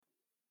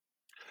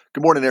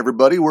Good morning,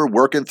 everybody. We're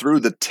working through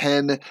the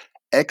 10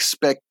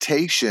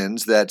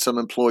 expectations that some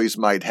employees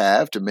might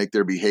have to make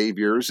their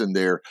behaviors and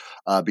their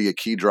be a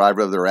key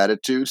driver of their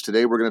attitudes.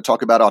 Today, we're going to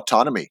talk about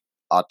autonomy.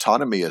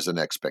 Autonomy is an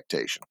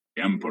expectation.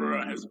 The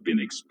Emperor has been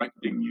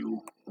expecting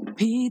you.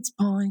 Pete's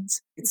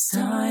Points. It's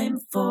time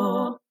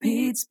for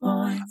Pete's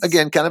Points.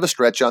 Again, kind of a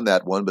stretch on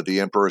that one, but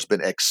the Emperor has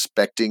been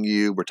expecting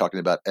you. We're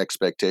talking about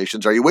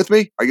expectations. Are you with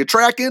me? Are you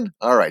tracking?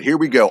 All right, here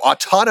we go.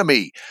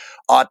 Autonomy.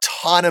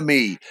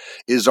 Autonomy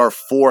is our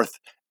fourth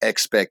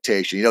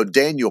expectation. You know,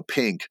 Daniel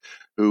Pink,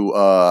 who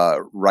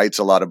writes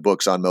a lot of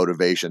books on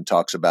motivation,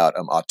 talks about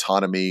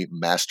autonomy,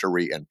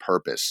 mastery, and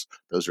purpose.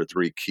 Those are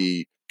three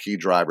key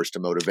drivers to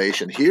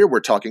motivation. Here,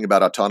 we're talking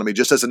about autonomy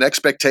just as an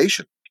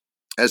expectation.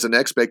 As an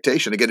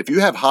expectation. Again, if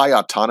you have high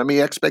autonomy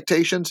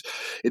expectations,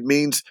 it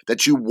means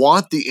that you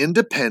want the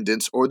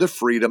independence or the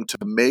freedom to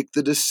make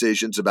the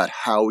decisions about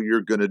how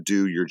you're going to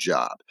do your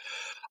job.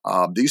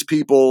 These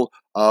people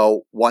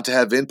want to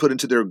have input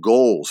into their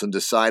goals and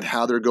decide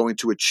how they're going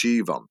to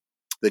achieve them.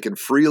 They can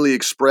freely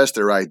express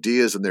their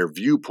ideas and their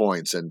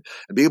viewpoints and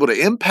be able to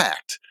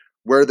impact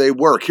where they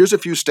work. Here's a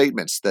few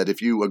statements that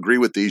if you agree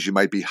with these, you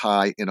might be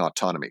high in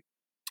autonomy.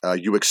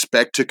 You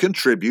expect to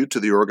contribute to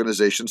the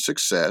organization's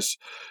success.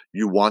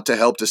 You want to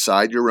help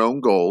decide your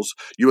own goals.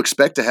 You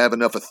expect to have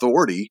enough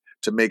authority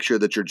to make sure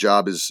that your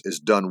job is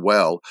done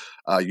well.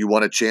 You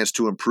want a chance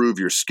to improve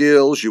your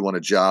skills. You want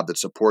a job that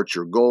supports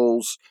your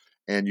goals.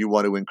 And you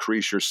want to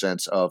increase your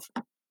sense of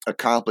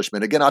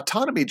accomplishment. Again,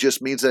 autonomy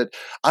just means that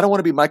I don't want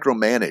to be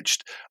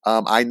micromanaged.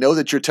 I know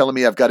that you're telling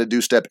me I've got to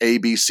do step A,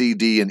 B, C,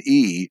 D, and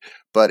E,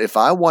 but if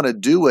I want to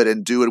do it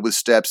and do it with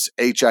steps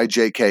H, I,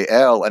 J, K,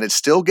 L, and it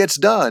still gets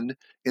done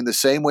in the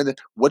same way,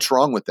 what's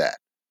wrong with that?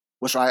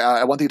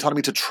 I want the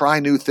autonomy to try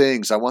new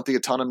things. I want the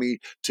autonomy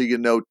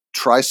to,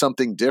 try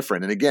something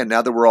different. And again,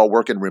 now that we're all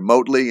working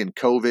remotely and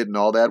COVID and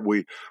all that,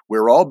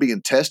 we're all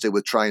being tested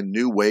with trying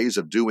new ways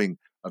of doing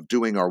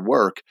our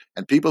work.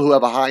 And people who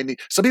have a high need,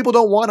 some people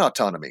don't want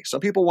autonomy.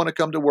 Some people want to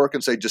come to work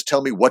and say, just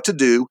tell me what to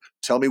do,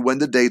 tell me when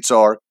the dates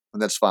are,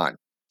 and that's fine.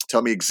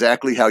 Tell me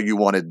exactly how you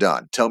want it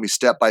done. Tell me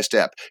step by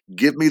step.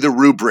 Give me the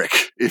rubric,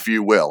 if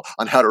you will,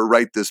 on how to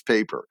write this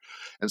paper.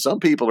 And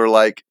some people are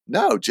like,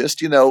 no,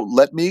 just,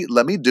 let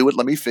me do it.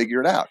 Let me figure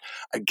it out.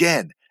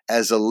 Again,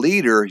 as a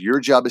leader,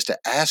 your job is to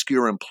ask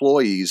your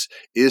employees,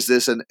 is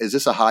this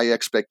a high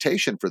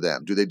expectation for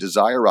them? Do they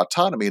desire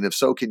autonomy? And if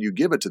so, can you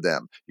give it to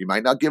them? You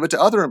might not give it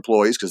to other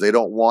employees because they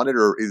don't want it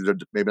or either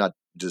maybe not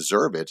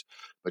deserve it,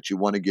 but you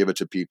want to give it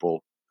to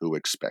people who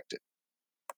expect it.